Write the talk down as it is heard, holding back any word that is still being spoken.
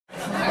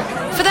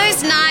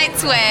Those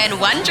nights when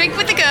one drink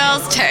with the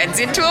girls turns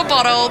into a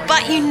bottle,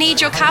 but you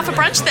need your car for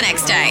brunch the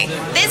next day.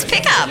 There's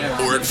Pickup.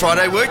 Or at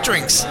Friday work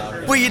drinks,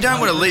 where you don't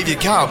want to leave your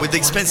car with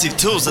expensive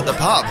tools at the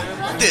pub.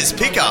 There's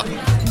Pickup.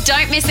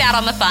 Don't miss out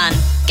on the fun.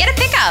 Get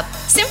a Pickup.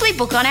 Simply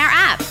book on our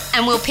app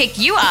and we'll pick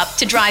you up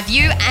to drive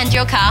you and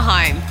your car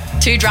home.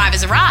 2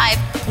 drivers arrive,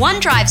 one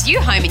drives you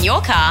home in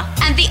your car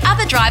and the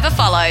other driver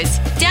follows.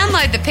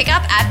 Download the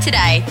Pickup app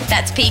today.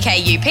 That's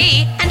PKUP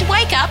and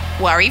wake up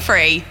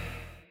worry-free.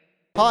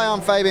 Hi,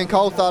 I'm Fabian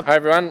Coulthard. Hi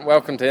everyone,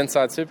 welcome to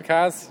Inside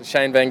Supercars.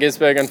 Shane Van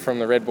Gisbergen from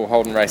the Red Bull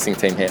Holden Racing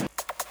team here.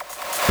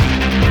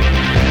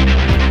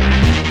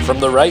 From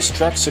the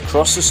racetracks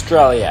across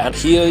Australia, and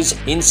here's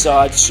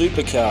Inside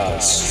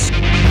Supercars.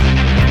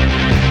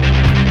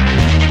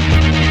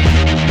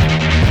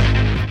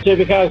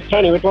 Supercars,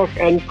 Tony Whitlock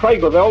and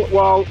Craig Lavelle.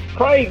 While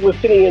Craig was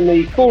sitting in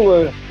the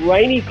cooler,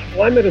 rainy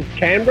climate of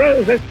Canberra,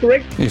 is that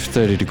correct? If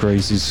 30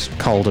 degrees is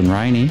cold and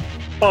rainy.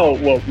 Oh,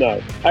 well,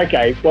 no.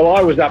 Okay, well,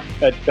 I was up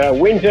at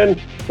Winton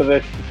for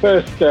the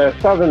first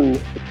Southern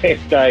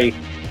Test Day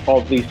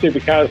of the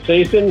Supercars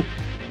season.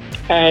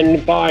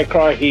 And by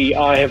crikey,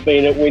 I have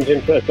been at Winton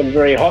for some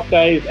very hot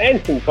days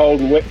and some cold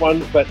and wet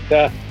ones, but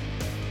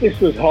this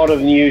was hotter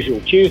than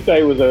usual.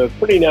 Tuesday was a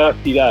pretty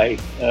nasty day,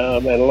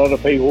 and a lot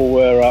of people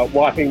were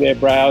wiping their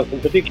brows,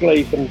 and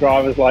particularly some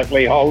drivers like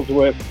Lee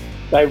Holdsworth,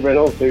 Dave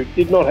Reynolds, who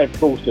did not have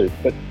cool suits.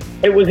 But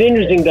it was an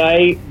interesting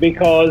day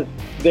because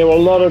there were a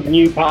lot of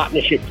new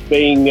partnerships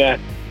being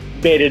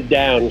bedded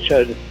down,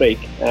 so to speak.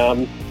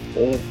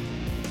 The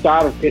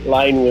start of pit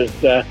lane was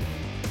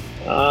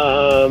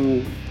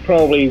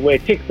probably where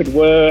Tickford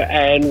were,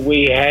 and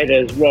we had,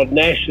 as Rod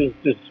Nash has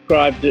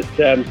described it,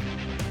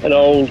 an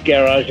old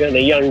garage and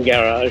a young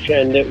garage,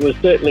 and it was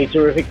certainly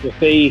terrific to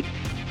see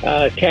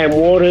Cam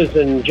Waters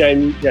and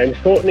James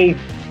Courtney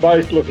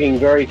both looking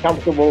very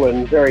comfortable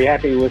and very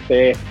happy with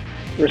their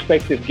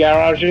respective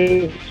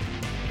garages,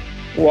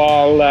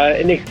 while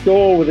next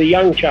door were the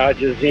young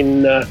chargers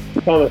in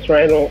Thomas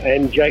Randall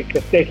and Jake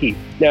Kostecki.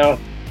 Now,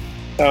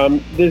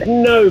 there's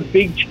no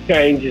big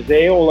changes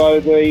there, although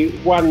the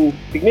one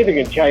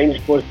significant change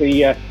was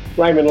the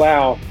Raymond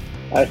Lau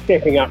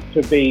stepping up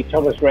to be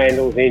Thomas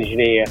Randall's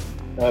engineer.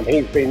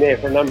 He's been there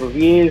for a number of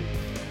years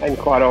and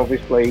quite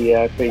obviously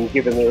been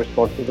given the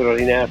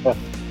responsibility now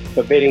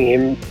for bedding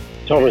him,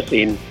 Thomas,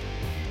 in.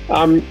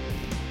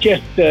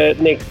 Just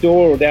next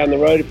door or down the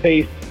road a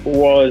piece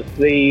was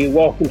the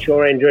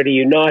Walkinshaw Andretti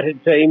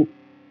United team,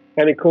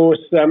 and of course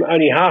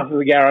only half of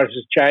the garage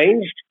has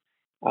changed.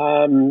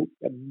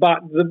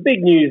 But the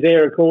big news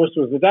there, of course,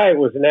 was the day it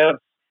was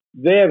announced.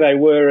 There they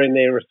were in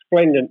their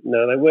resplendent,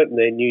 no, they weren't in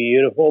their new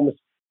uniforms,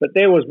 but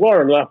there was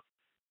Warren Luff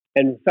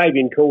and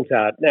Fabian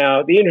Coulthard.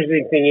 Now, the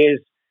interesting thing is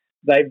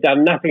they've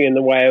done nothing in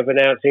the way of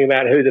announcing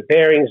about who the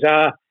pairings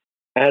are,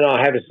 and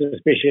I have a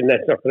suspicion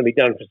that's not going to be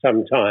done for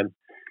some time.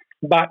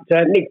 But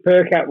Nick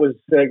Percat was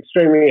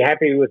extremely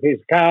happy with his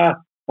car,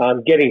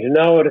 getting to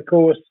know it, of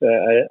course,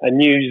 a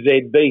new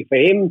ZB for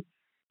him,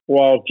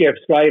 while Jeff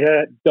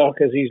Slater,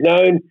 Doc as he's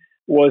known,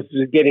 was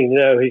getting to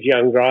know his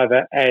young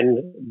driver and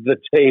the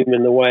team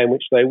and the way in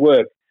which they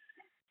work.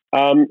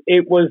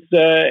 It was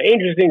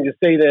interesting to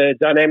see the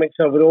dynamics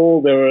of it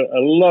all. There were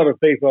a lot of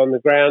people on the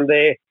ground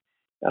there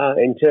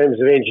in terms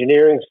of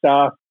engineering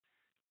staff,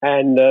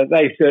 and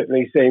they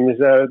certainly seem as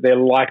though they're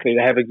likely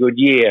to have a good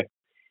year.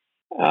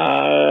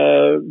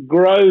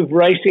 Grove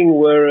Racing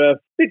were a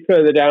bit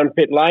further down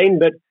pit lane,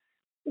 but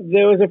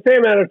there was a fair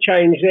amount of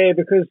change there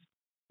because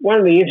one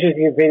of the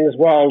interesting things,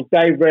 while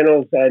Dave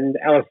Reynolds and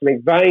Alice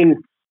McVeigh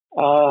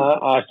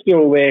are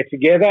still there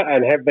together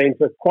and have been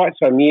for quite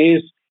some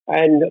years,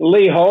 and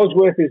Lee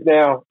Holdsworth is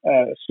now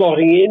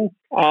slotting in,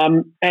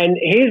 and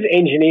his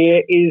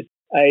engineer is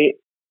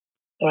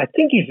I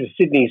think he's a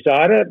Sydney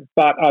sider,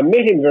 but I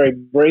met him very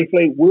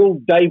briefly, Will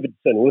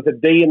Davidson, with a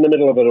D in the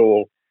middle of it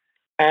all.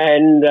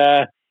 And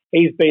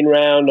he's been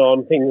round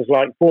on things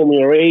like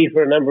Formula E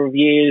for a number of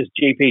years,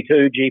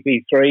 GP2,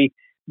 GP3,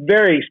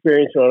 very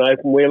experienced on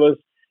open wheelers.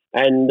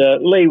 And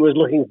Lee was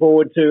looking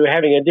forward to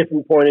having a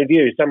different point of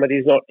view, somebody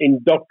who's not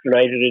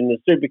indoctrinated in the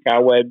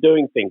supercar way of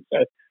doing things.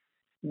 So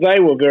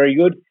they were very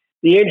good.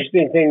 The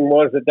interesting thing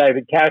was that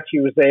David Cauchi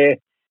was there,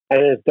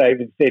 and as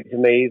David said to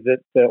me,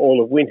 that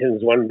all of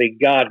Winton's one big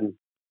garden.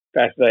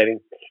 Fascinating.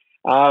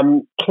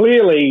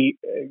 Clearly,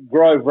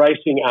 Grove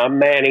Racing are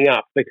manning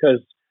up because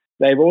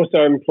they've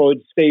also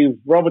employed Steve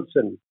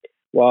Robertson.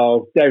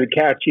 While David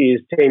Cauchi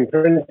is team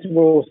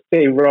principal,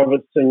 Steve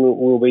Robertson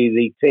will be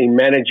the team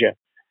manager.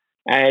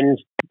 And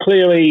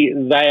clearly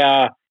they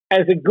are,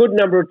 as a good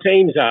number of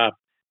teams are,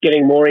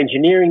 getting more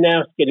engineering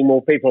now, getting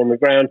more people on the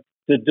ground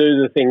to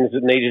do the things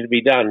that needed to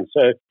be done.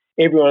 So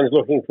everyone's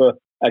looking for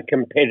a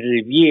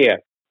competitive year.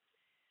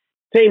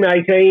 Team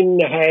 18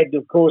 had,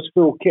 of course,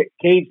 Phil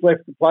Keats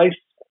left the place,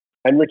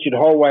 and Richard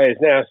Holway has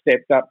now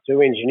stepped up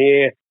to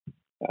engineer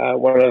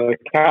one of the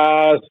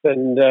cars,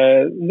 and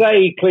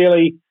they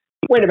clearly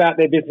went about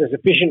their business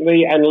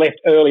efficiently and left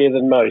earlier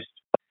than most.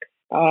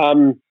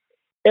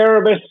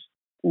 Erebus,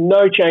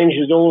 no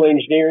changes all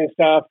engineering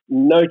staff,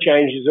 no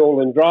changes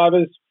all in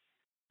drivers.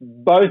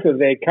 both of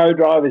their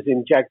co-drivers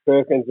in Jack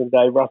Perkins and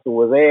Dave Russell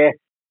were there,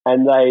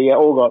 and they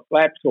all got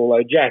laps,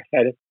 although Jack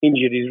had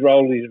injured his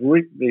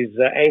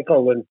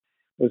ankle and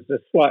was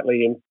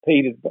slightly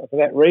impeded for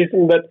that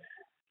reason. But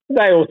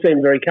they all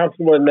seemed very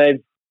comfortable, and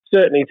they've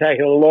certainly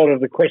taken a lot of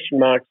the question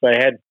marks they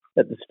had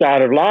at the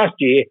start of last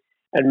year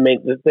and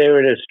meant that they're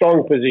in a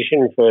strong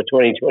position for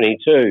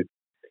 2022.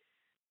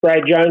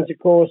 Brad Jones, of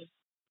course,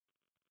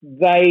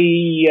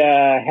 they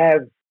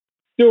have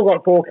still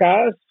got 4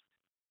 cars,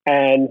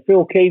 and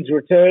Phil Keed's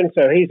returned,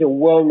 so he's a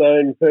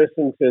well-known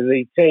person to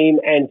the team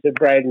and to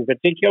Brad in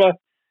particular.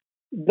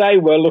 They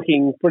were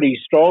looking pretty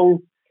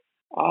strong,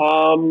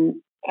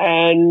 and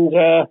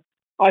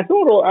I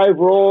thought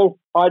overall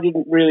I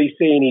didn't really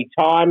see any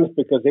times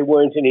because there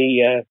weren't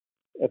any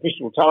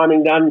official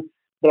timing done,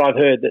 but I've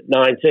heard that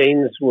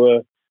 19s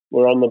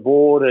were on the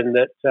board and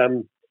that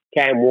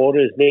Cam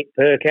Waters, Nick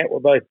Percat were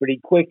both pretty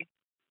quick,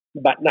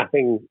 but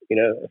nothing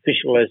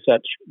official as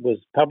such was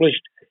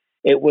published.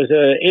 It was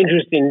an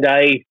interesting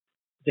day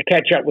to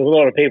catch up with a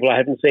lot of people I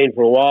haven't seen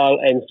for a while,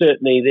 and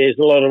certainly there's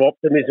a lot of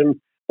optimism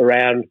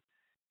around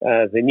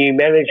the new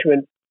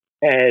management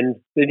and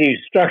the new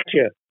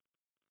structure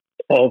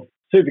of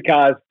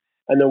supercars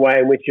and the way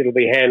in which it'll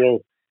be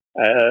handled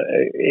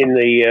in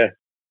the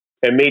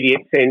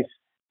immediate sense,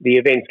 the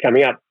events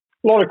coming up.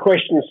 A lot of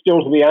questions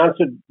still to be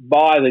answered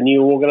by the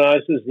new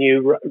organisers,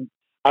 new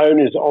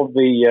owners of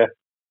the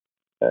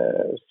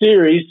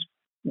series,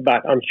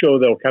 but I'm sure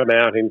they'll come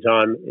out in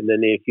time in the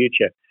near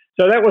future.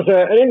 So that was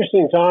an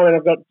interesting time, and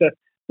I've got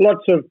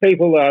lots of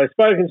people that I've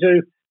spoken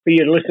to for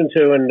you to listen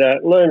to and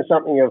learn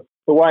something of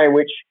the way in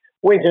which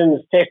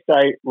Winton's test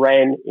day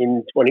ran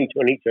in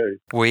 2022.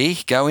 We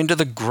go into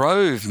the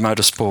Grove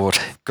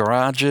Motorsport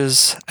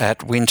garages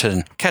at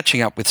Winton,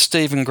 catching up with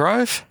Stephen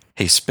Grove.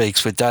 He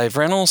speaks with Dave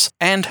Reynolds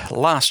and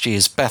last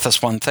year's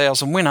Bathurst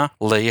 1000 winner,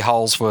 Lee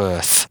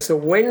Holsworth. It's a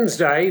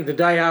Wednesday, the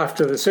day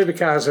after the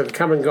supercars have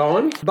come and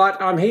gone, but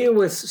I'm here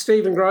with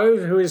Stephen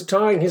Grove, who is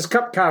tying his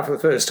Cup car for the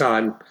first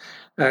time.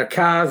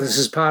 This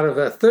is part of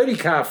a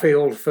 30-car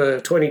field for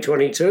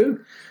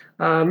 2022.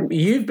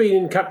 You've been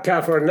in Cup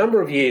car for a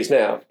number of years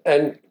now,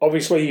 and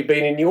obviously you've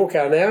been in your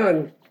car now,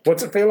 and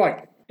what's it feel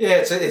like?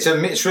 Yeah,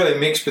 it's really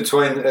mixed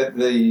between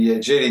the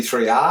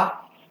GT3R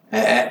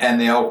and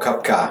the old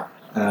Cup car.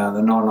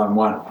 The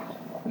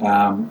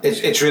 991.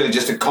 It's really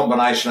just a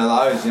combination of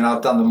those.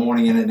 I've done the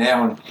morning in it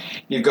now, and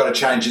you've got to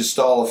change your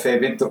style a fair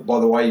bit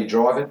by the way you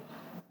drive it.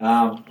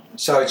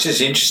 So it's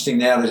just interesting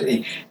now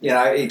that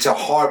it's a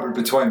hybrid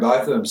between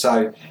both of them.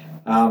 So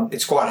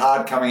it's quite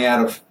hard coming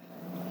out of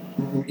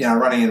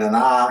running in an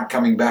R,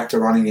 coming back to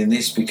running in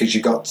this, because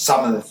you got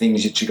some of the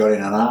things that you got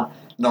in an R,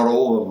 not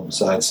all of them.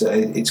 So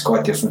it's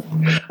quite different.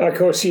 Of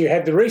course, you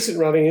had the recent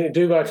running in the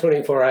Dubai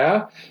 24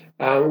 Hour.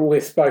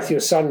 With both your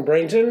son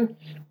Brenton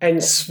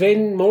and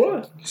Sven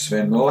Muller.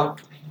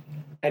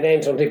 And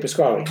Anton Di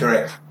Pasquale.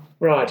 Correct.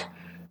 Right.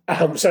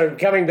 So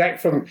coming back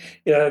from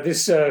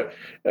this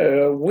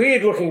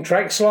weird-looking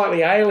track,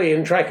 slightly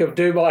alien track of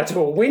Dubai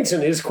to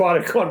Winton is quite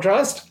a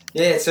contrast.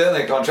 Yeah, it's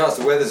certainly a contrast.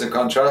 The weather's a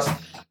contrast,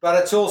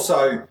 but it's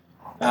also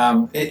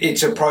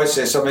it's a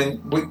process. I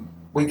mean,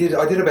 I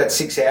did about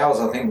 6 hours,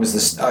 I think,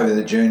 was over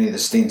the journey, the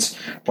stints,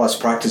 plus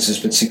practices,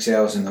 but 6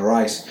 hours in the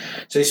race.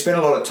 So you spend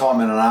a lot of time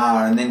in an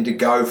hour, and then to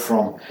go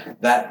from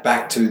that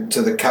back to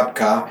the Cup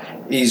car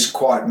is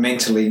quite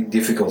mentally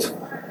difficult.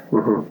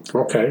 Mm-hmm.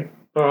 Okay.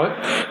 All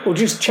right. Well,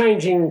 just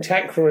changing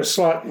tack for a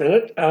slight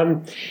minute.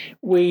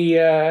 We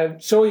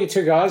saw you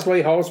two guys,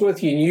 Lee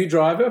Holsworth, your new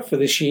driver for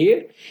this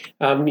year.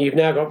 You've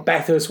now got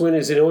Bathurst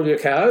winners in all your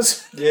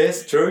cars.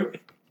 Yes, true.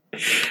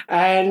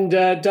 And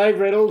Dave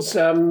Reynolds,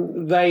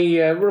 they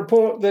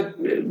report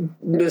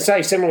that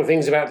say similar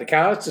things about the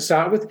cars to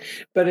start with,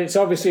 but it's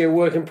obviously a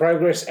work in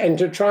progress and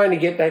to trying to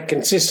get that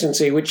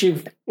consistency, which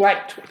you've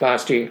lacked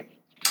last year.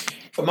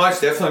 Well,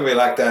 most definitely we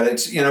lack that.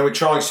 It's we're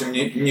trying some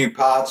new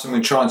parts, and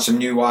we're trying some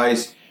new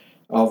ways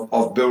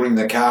of building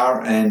the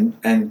car and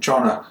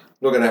trying to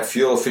look at our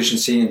fuel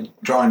efficiency and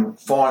try and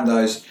find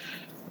those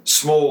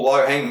small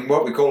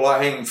what we call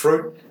low-hanging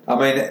fruit. I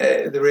mean,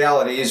 the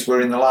reality is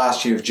we're in the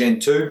last year of Gen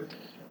 2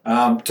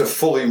 to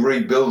fully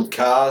rebuild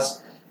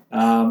cars,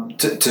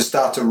 to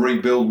start to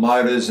rebuild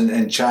motors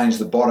and change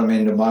the bottom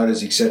end of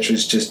motors, etc.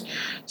 is just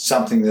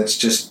something that's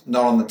just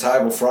not on the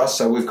table for us.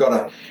 So we've got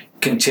to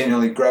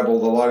continually grab all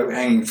the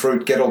low-hanging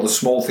fruit, get all the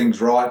small things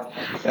right,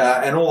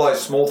 and all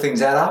those small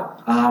things add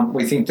up.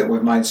 We think that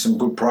we've made some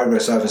good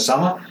progress over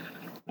summer.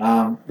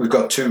 We've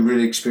got two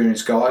really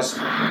experienced guys,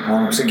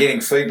 so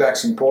getting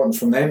feedback's important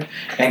from them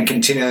and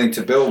continuing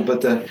to build.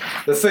 But the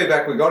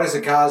feedback we got is the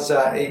car's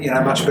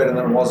much better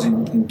than it was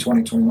in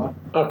 2021.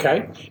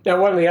 Okay. Now,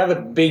 one of the other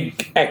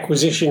big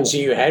acquisitions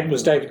you had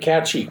was David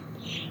Cauchi,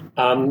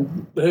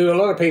 who a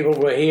lot of people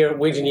were here at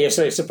Winton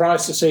yesterday,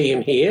 surprised to see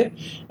him here,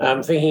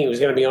 thinking he was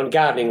going to be on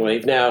gardening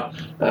leave. Now,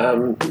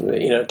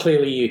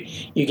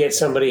 clearly you get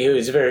somebody who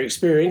is very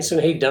experienced, and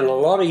he'd done a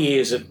lot of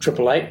years at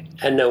Triple Eight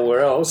and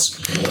nowhere else.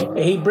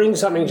 He brings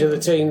something to the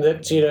team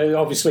that,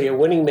 obviously a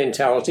winning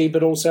mentality,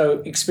 but also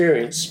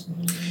experience.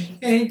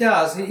 Yeah, he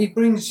does. He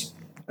brings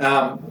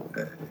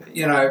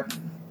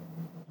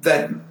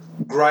that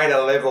greater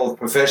level of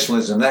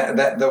professionalism,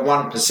 that the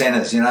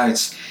 1%ers, and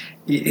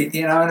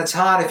it's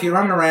hard if you're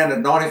running around at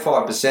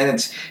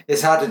 95%.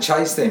 It's hard to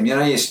chase them.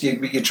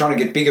 You're trying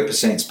to get bigger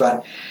percents,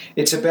 but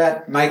it's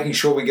about making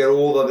sure we get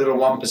all the little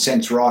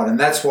 1% right, and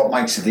that's what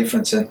makes a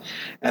difference, and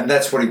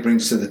that's what he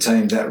brings to the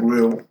team, that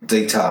real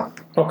detail.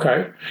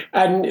 Okay,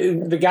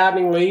 and the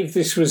gardening leave.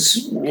 This was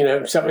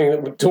something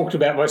that was talked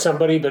about by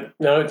somebody, but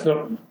no, it's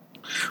not.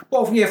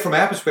 Well, yeah, from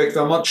our perspective,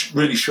 I'm not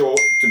really sure,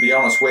 to be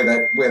honest, where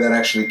that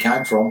actually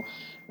came from.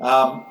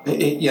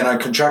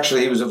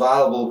 Contractually, he was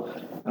available.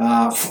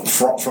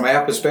 From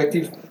our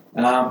perspective,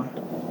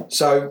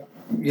 so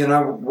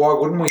why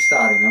wouldn't we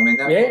start him? I mean,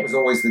 that was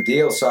always the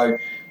deal. So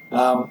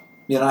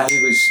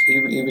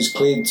he was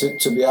cleared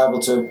to be able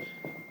to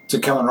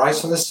come and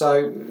race with us.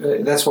 So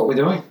that's what we're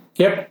doing.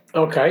 Yep.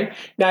 Okay.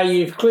 Now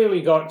you've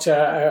clearly got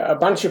a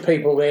bunch of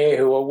people there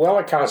who are well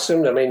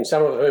accustomed. I mean,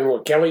 some of whom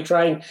were Kelly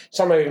trained,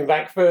 some even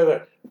back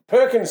further,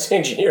 Perkins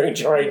engineering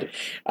trained.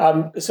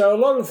 So a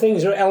lot of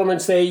things are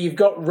elements there you've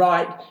got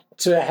right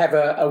to have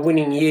a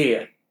winning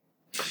year.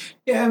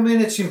 Yeah, I mean,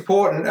 it's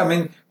important. I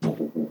mean,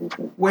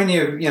 when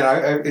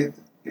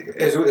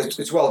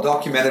it's well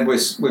documented,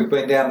 we've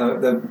been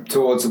down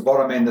towards the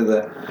bottom end of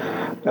the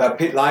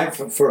pit lane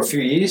for a few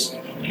years,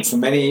 for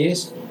many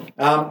years.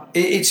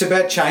 It's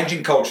about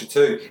changing culture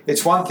too.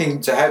 It's one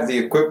thing to have the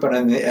equipment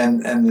and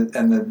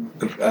the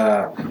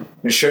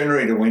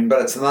machinery to win,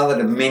 but it's another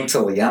to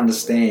mentally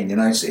understand.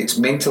 It's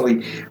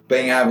mentally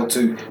being able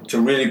to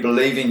really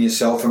believe in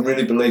yourself and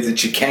really believe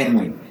that you can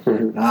win.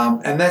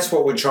 Mm-hmm. And that's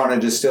what we're trying to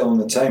distill in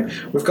the team.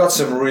 We've got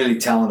some really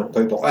talented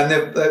people, and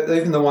they're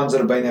even the ones that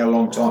have been there a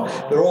long time.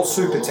 They're all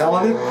super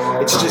talented.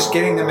 It's just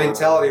getting the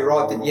mentality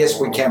right that yes,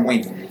 we can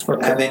win,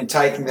 and then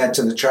taking that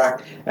to the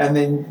track, and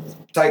then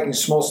taking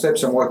small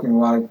steps and working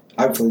away,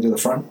 hopefully, to the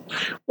front.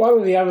 One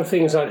of the other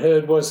things I'd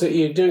heard was that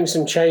you're doing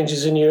some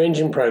changes in your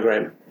engine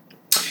program.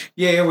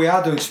 Yeah, we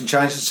are doing some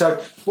changes.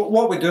 So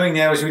what we're doing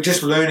now is we're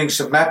just learning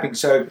some mapping.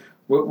 So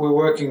we're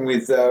working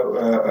with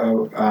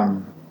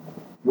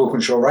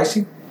Wilkinshaw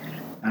Racing.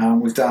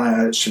 We've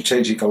done a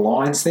strategic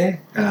alliance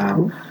there.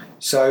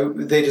 So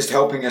they're just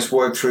helping us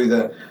work through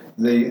the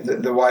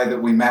way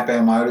that we map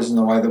our motors and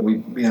the way that we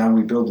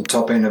build the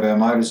top end of our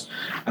motors.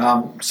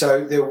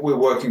 So we're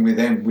working with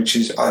them, which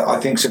is I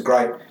think is a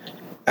great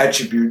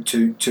attribute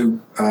to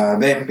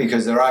them,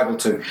 because they're able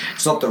to.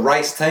 It's not the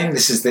race team.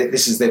 This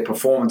is their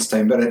performance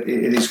team, but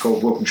it is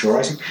called Wilkinshaw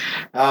Racing.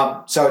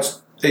 So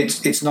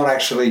it's not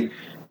actually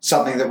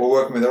something that we're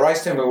working with the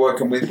race team. We're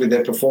working with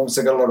their performance.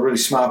 They've got a lot of really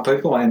smart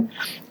people, and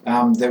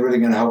they're really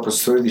going to help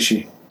us through this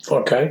year.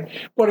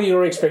 Okay. What are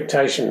your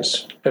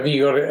expectations? Have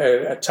you got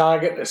a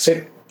target, a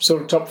set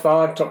sort of top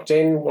 5, top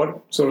 10,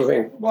 what sort of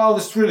thing? Well,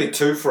 there's really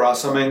two for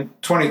us. I mean,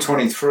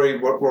 2023,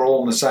 we're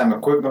all in the same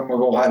equipment.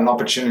 We've all had an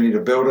opportunity to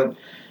build it.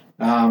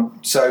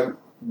 So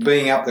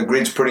being up the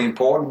grid's pretty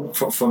important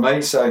for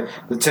me. So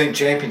the team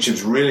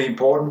championship's really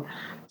important.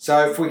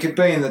 So if we could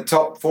be in the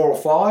top 4 or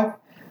 5,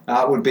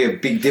 it would be a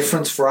big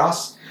difference for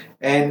us.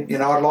 And,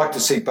 I'd like to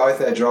see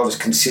both our drivers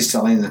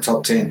consistently in the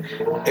top 10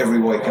 every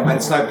week. I mean,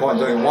 it's no point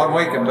doing 1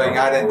 week and being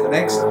 18th the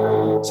next.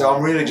 So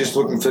I'm really just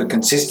looking for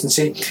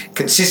consistency.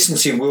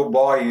 Consistency will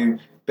buy you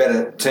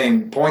better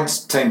team points.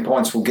 Team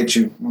points will get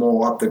you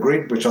more up the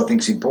grid, which I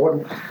think is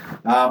important.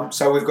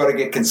 So we've got to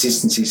get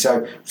consistency.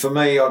 So for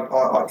me,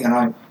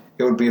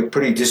 it would be a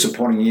pretty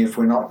disappointing year if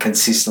we're not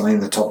consistently in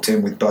the top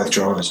 10 with both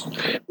drivers.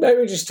 Maybe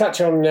we just touch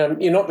on,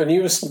 you're not the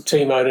newest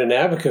team owner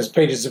now because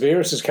Peter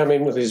Zaviris has come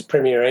in with his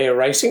Premier Air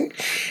Racing.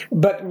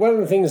 But one of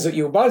the things that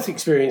you'll both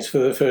experience for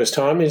the first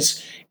time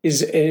is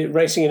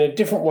racing in a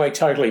different way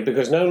totally,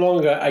 because no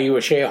longer are you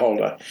a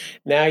shareholder.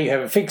 Now you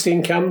have a fixed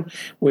income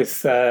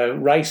with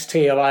Race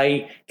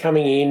TLA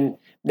coming in,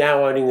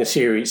 now owning the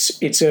series.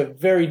 It's a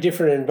very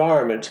different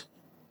environment.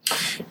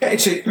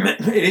 It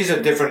is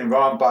a different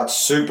environment, but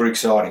super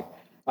exciting.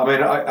 I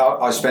mean,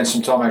 I spent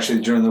some time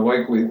actually during the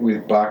week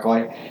with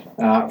Barclay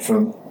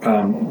from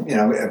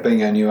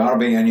being our new owner,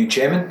 being our new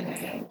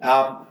chairman.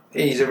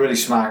 He's a really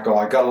smart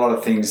guy. Got a lot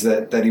of things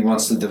that he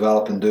wants to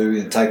develop and do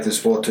and take the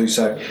sport to.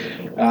 So,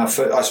 I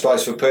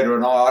suppose for Peter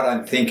and I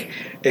don't think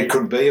it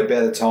could be a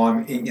better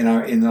time,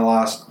 in the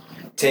last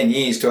 10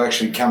 years to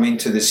actually come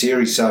into the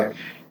series. So.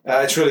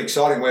 It's really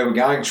exciting where we're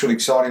going. It's really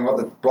exciting what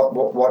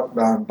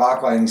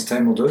Barclay and his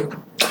team will do.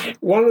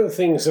 One of the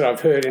things that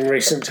I've heard in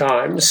recent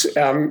times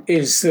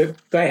is that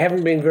they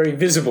haven't been very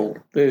visible.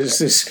 There's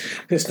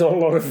not a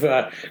lot of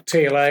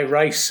TLA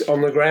race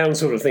on the ground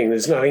sort of thing.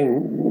 There's no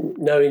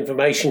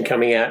information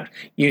coming out.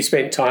 You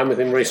spent time with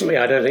him recently.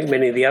 I don't think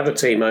many of the other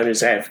team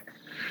owners have.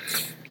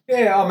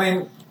 Yeah, I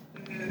mean,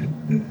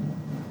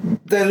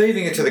 they're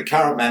leaving it to the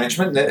current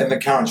management and the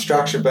current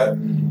structure, but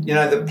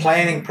the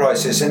planning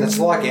process, and it's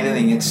like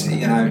anything, it's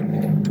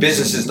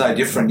business is no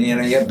different. You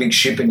have a big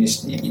ship, and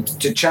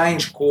to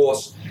change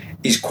course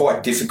is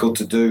quite difficult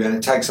to do, and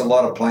it takes a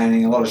lot of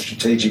planning, a lot of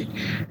strategic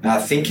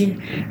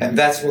thinking, and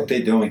that's what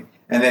they're doing,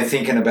 and they're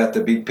thinking about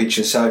the big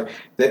picture. So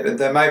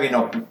they maybe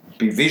not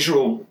be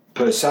visual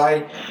per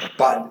se,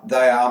 but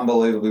they are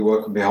unbelievably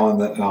working behind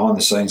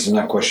the scenes. There's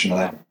no question of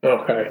that.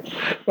 Okay.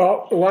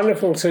 Well,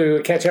 wonderful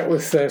to catch up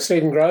with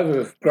Stephen Grove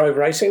of Grove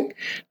Racing,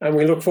 and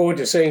we look forward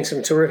to seeing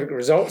some terrific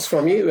results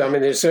from you. I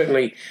mean, there's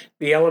certainly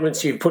the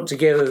elements you've put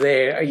together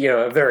there,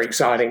 are very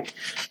exciting.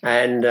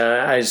 And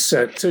as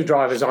two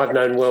drivers I've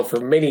known well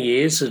for many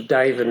years,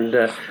 Dave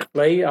and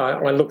Lee,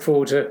 I look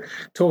forward to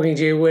talking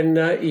to you when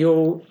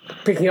you're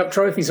picking up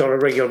trophies on a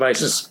regular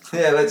basis.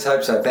 Yeah, let's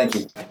hope so. Thank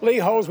you. Lee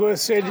Holsworth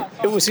said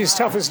it was his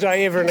toughest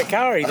day ever in a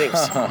car, he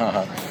thinks.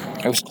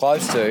 It was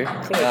close to.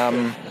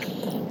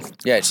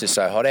 Yeah, it's just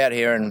so hot out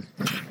here and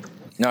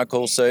no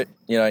cool suit.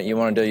 You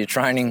want to do your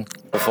training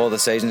before the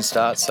season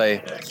starts, so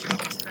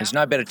there's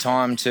no better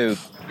time to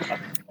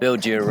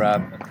build your...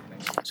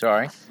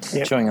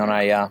 chewing on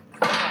a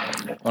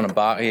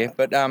bar here.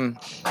 But,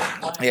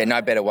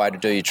 no better way to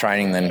do your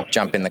training than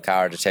jump in the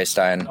car at a test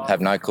day and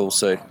have no cool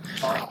suit.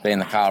 Be in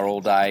the car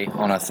all day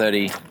on a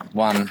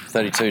 31,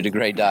 32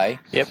 degree day.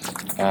 Yep.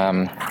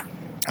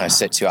 It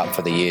sets you up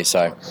for the year.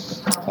 So,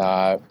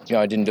 I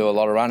didn't do a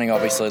lot of running,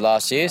 obviously,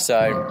 last year.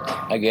 So,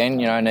 again,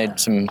 I need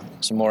some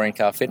more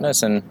in-car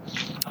fitness. And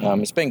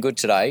it's been good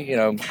today.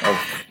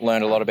 I've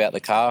learned a lot about the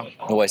car. It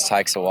always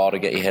takes a while to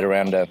get your head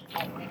around a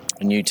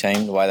new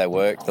team, the way they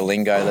work, the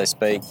lingo they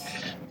speak.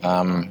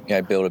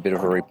 Build a bit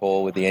of a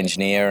rapport with the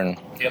engineer. And,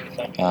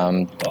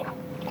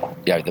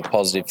 the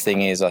positive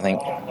thing is, I think,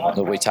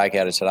 that we take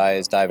out of today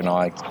is Dave and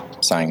I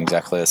saying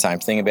exactly the same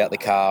thing about the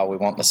car. We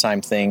want the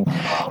same thing,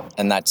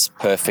 and that's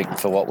perfect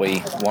for what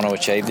we want to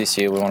achieve this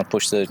year. We want to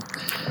push the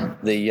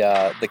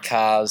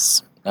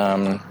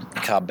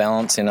car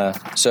balance in a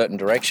certain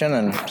direction,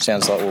 and it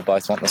sounds like we'll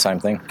both want the same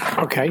thing.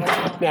 Okay.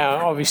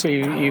 Now, obviously,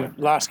 your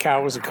last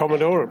car was a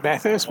Commodore at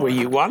Bathurst, where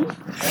you won,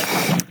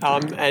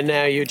 and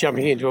now you're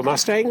jumping into a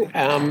Mustang,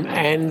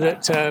 and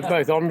that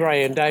both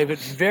Andre and Dave at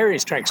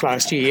various tracks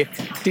last year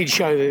did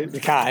show that the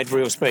car had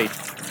real speed.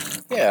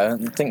 Yeah,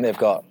 I think they've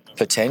got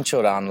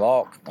potential to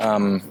unlock.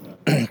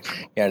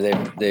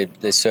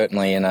 They're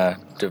certainly in a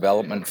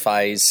development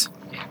phase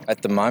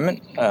at the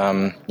moment.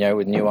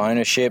 With new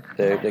ownership,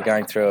 they're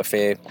going through a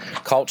fair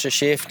culture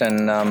shift,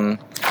 and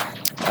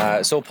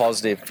it's all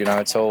positive.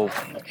 It's all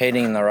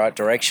heading in the right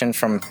direction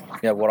from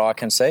what I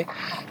can see.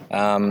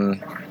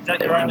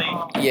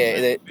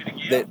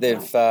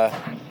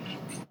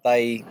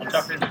 They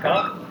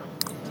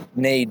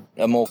need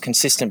a more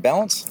consistent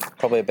balance,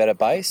 probably a better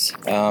base.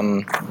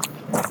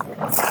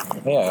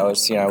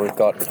 We've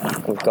got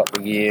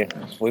the year.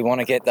 We want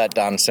to get that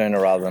done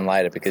sooner rather than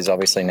later, because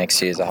obviously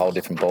next year is a whole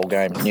different ball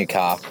game. New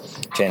car,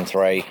 Gen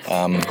 3.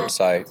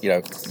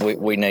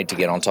 We need to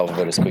get on top of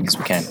it as quick as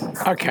we can.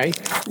 Okay.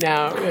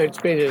 Now,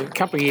 it's been a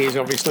couple of years,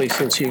 obviously,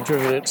 since you've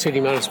driven at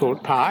Sydney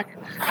Motorsport Park.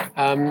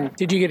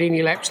 Did you get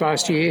any laps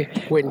last year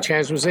when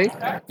Chaz was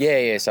there?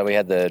 Yeah. So we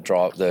had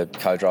the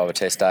co-driver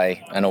test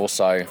day, and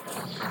also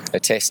a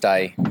test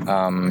day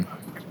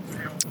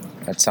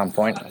at some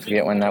point. I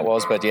forget when that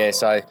was, but yeah.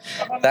 So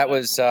that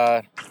was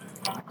that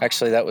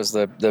was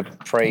the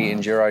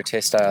pre-enduro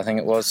test day, I think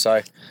it was.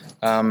 So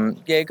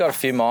got a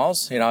few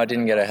miles. I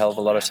didn't get a hell of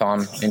a lot of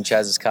time in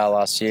Chaz's car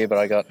last year, but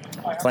I got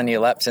plenty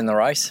of laps in the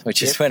race,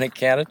 which is when it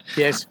counted.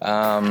 Yes. So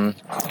I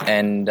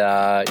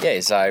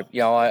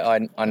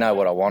know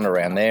what I want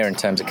around there in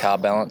terms of car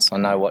balance. I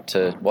know what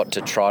to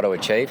try to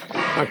achieve.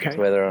 Okay.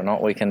 Whether or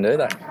not we can do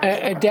that.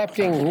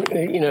 Adapting,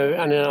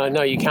 and I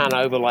know you can't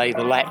overlay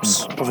the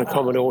laps of the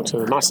Commodore to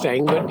the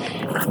Mustang, but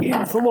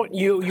from what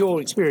your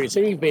experience,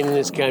 and you've been in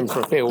this game for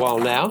a fair while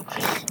now,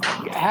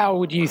 how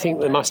would you think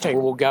the Mustang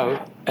will go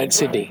at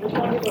Sydney?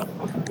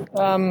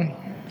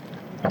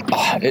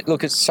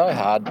 It's so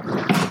hard.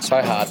 It's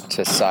so hard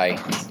to say.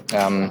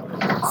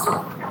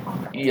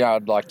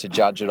 I'd like to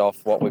judge it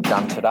off what we've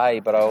done today,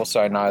 but I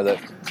also know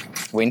that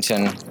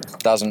Winton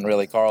doesn't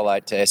really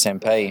correlate to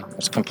SMP.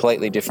 It's a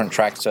completely different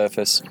track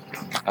surface.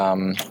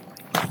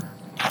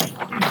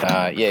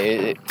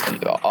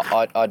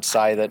 I'd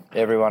say that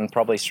everyone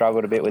probably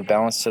struggled a bit with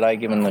balance today,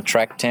 given the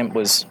track temp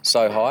was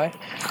so high.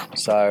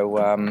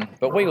 So,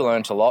 but we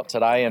learnt a lot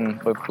today,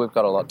 and we've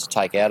got a lot to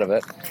take out of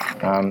it.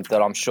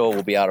 That I'm sure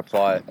we'll be able to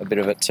apply a bit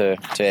of it to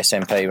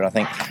SMP. But I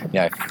think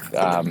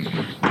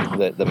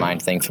the main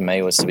thing for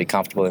me was to be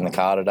comfortable in the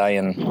car today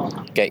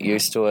and get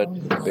used to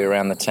it, be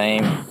around the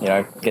team,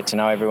 get to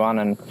know everyone,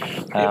 and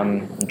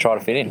try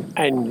to fit in.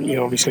 And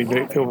you obviously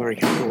feel very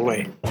comfortable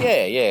there.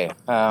 Yeah.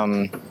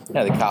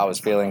 The car was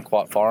feeling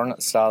quite foreign at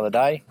the start of the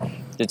day.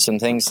 Did some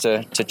things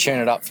to tune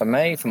it up for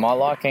me, for my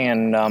liking,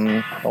 and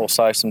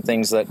also some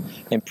things that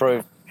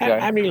improved.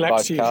 How many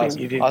laps do you think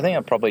you did? I think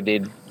I probably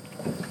did.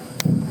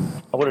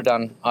 I would have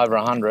done over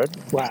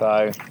 100. Wow. So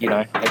a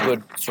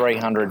good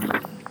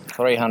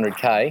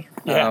 300k.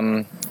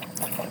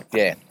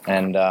 Yeah.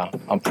 And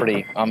I'm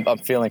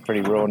feeling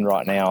pretty ruined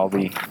right now. I'll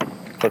be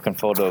looking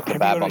forward to a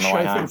kebab on the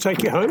way home.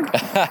 Take you home?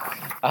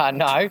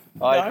 No.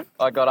 I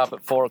got up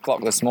at 4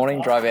 o'clock this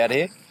morning, drove out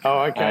here.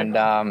 Oh, okay.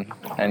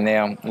 And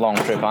now long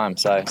trip home,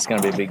 so it's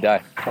going to be a big day.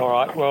 All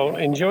right. Well,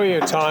 enjoy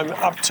your time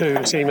up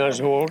to Sydney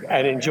Motorsport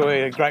and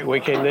enjoy a great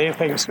weekend there.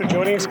 Thanks for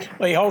joining us,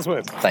 Lee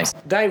Holsworth. Thanks.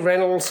 Dave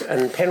Reynolds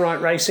and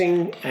Penrite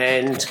Racing,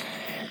 and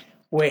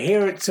we're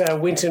here at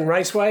Winton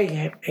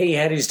Raceway. He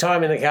had his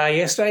time in the car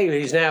yesterday.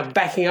 He's now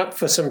backing up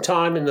for some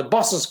time in the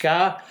boss's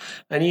car,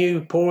 a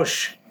new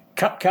Porsche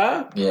Cup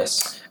car.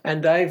 Yes.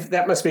 And Dave,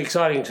 that must be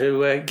exciting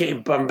to get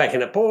you back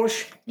in a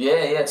Porsche. Yeah,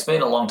 it's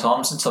been a long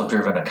time since I've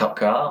driven a Cup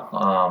car.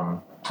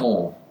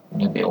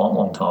 Maybe a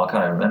long time. I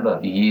can't even remember.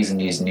 Years and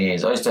years and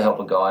years. I used to help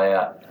a guy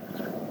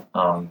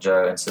out,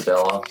 Joe and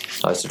Sabella.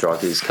 I used to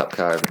drive his Cup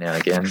car every now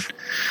and again.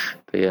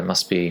 But yeah, it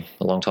must be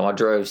a long time. I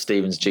drove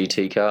Stephen's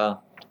GT car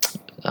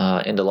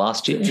end of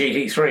last year.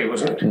 GT3,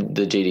 wasn't it?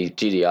 The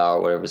GDR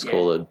or whatever it's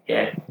called.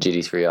 Yeah.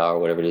 GT3R or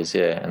whatever it is,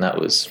 yeah. And that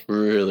was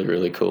really,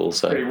 really cool.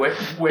 So pretty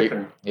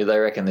weapon. Yeah, they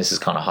reckon this is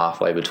kind of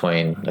halfway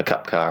between a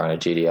Cup car and a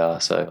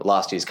GDR. So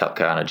last year's Cup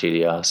car and a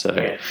GDR. So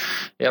yeah,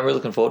 I'm really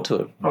looking forward to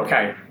it.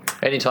 Okay.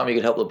 Anytime you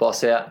can help the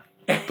boss out,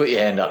 put your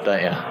hand up,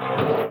 don't you?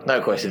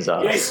 No questions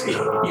asked. Yes,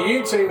 your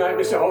new teammate,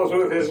 Mr.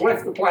 Holsworth, has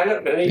left the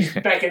planet, and he's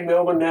back in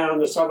Melbourne now in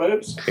the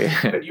suburbs.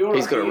 But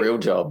He's got a real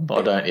job.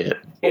 I don't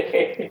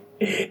yet.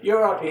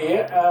 You're up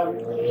here.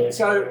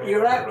 So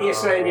you're out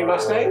yesterday in your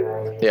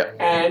Mustang. Yep.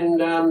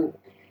 And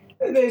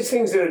there's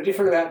things that are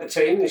different about the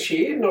team this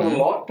year. Not a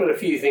lot, but a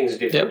few things are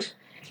different.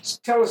 Yep.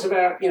 Tell us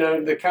about,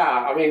 the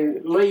car. I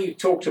mean, Lee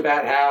talked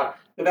about how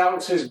the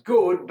balance is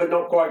good, but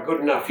not quite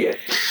good enough yet.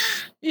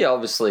 Yeah,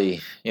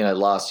 obviously,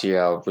 last year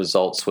our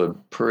results were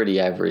pretty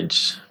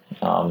average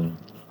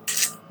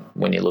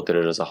when you look at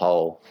it as a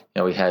whole.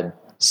 We had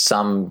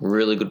some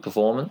really good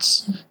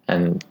performance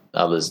and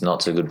others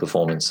not so good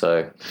performance.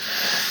 So,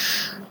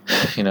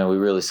 we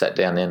really sat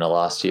down the end of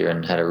last year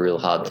and had a real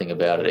hard thing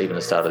about it, even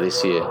the start of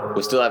this year.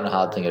 We're still having a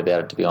hard thing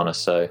about it, to be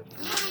honest. So,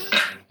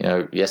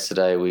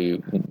 yesterday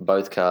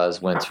both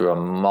cars went through a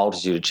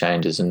multitude of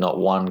changes and not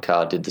one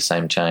car did the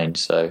same change.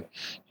 So,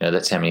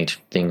 that's how many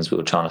things we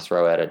were trying to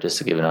throw at it just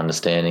to give an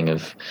understanding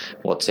of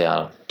what's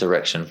our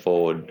direction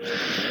forward.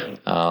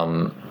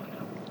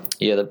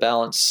 The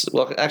balance,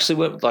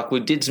 we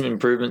did some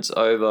improvements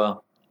over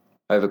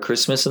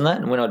Christmas and that.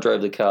 And when I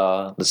drove the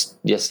car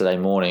yesterday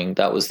morning,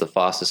 that was the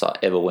fastest I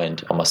ever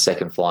went on my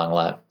second flying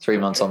lap. 3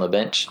 months on the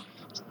bench,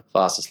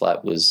 fastest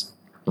lap was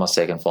my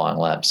second flying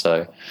lap.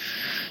 So,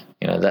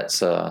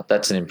 that's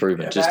an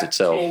improvement just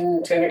itself.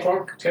 10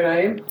 o'clock, 10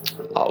 a.m.?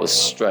 I was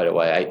straight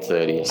away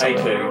 8:30 or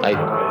something.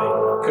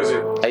 8:30. Because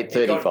it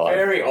 8:35. got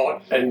very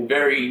hot and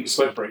very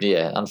slippery.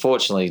 Yeah,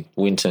 unfortunately,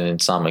 Winton in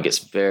summer gets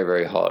very,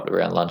 very hot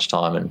around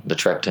lunchtime, and the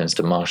track turns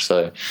to mush.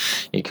 So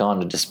you're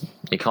kind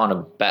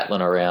of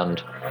battling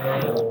around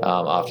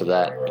after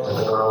that.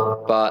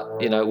 But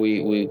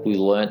we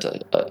learnt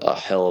a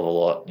hell of a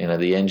lot.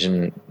 The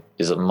engine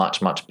is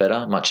much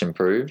better, much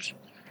improved.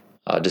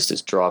 Just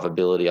its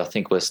drivability, I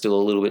think we're still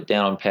a little bit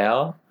down on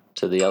power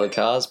to the other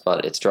cars,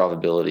 but its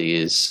drivability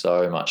is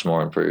so much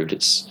more improved.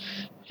 It's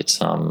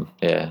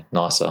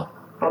nicer.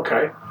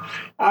 Okay.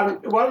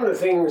 One of the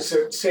things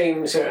that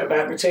seems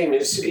about the team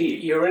is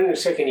you're in the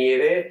second year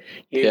there.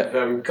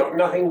 You've got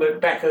nothing but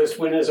Bathurst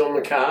winners on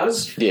the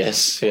cars.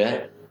 Yes,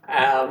 yeah.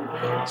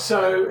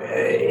 So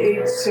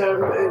it's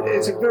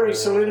a very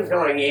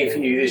solidifying year for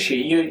you this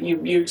year.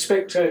 You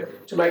expect to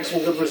make some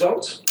good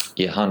results?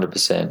 Yeah,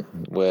 100%.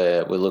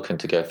 We're looking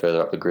to go further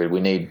up the grid.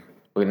 We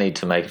need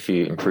to make a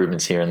few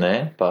improvements here and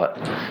there, but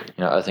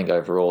I think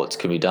overall it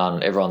can be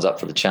done. Everyone's up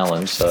for the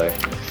challenge, so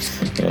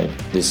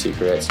this year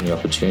creates a new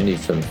opportunity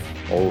for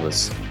all of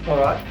us. All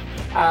right.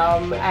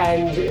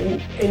 And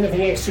anything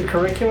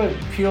extracurricular,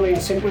 purely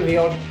and simply the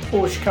odd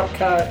Porsche Cup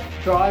car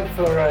drive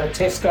for a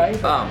test day?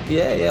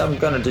 Yeah, I'm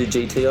going to do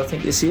GT, I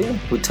think, this year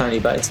with Tony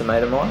Bates, a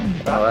mate of mine.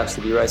 I'll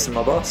actually be racing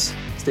my boss,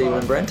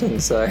 Stephen Brenton,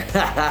 so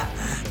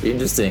be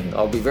interesting.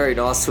 I'll be very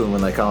nice to them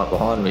when they come up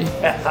behind me,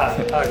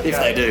 if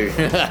they do.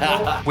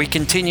 We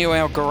continue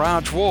our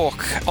garage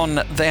walk on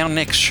our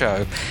next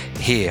show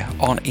here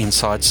on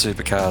Inside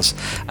Supercars.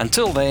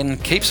 Until then,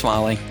 keep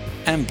smiling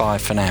and bye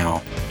for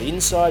now.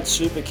 Inside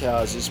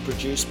Supercars is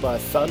produced by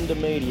Thunder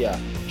Media.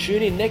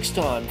 Tune in next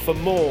time for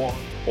more,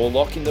 or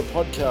lock in the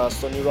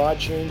podcast on your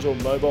iTunes or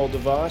mobile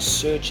device.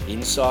 Search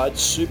Inside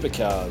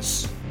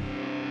Supercars.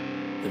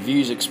 The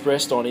views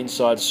expressed on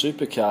Inside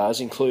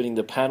Supercars, including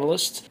the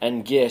panellists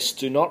and guests,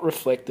 do not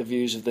reflect the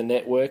views of the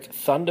network,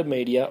 Thunder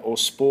Media or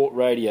Sport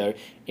Radio.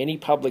 Any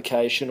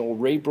publication or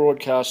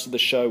rebroadcast of the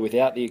show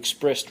without the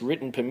expressed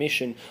written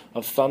permission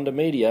of Thunder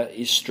Media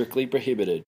is strictly prohibited.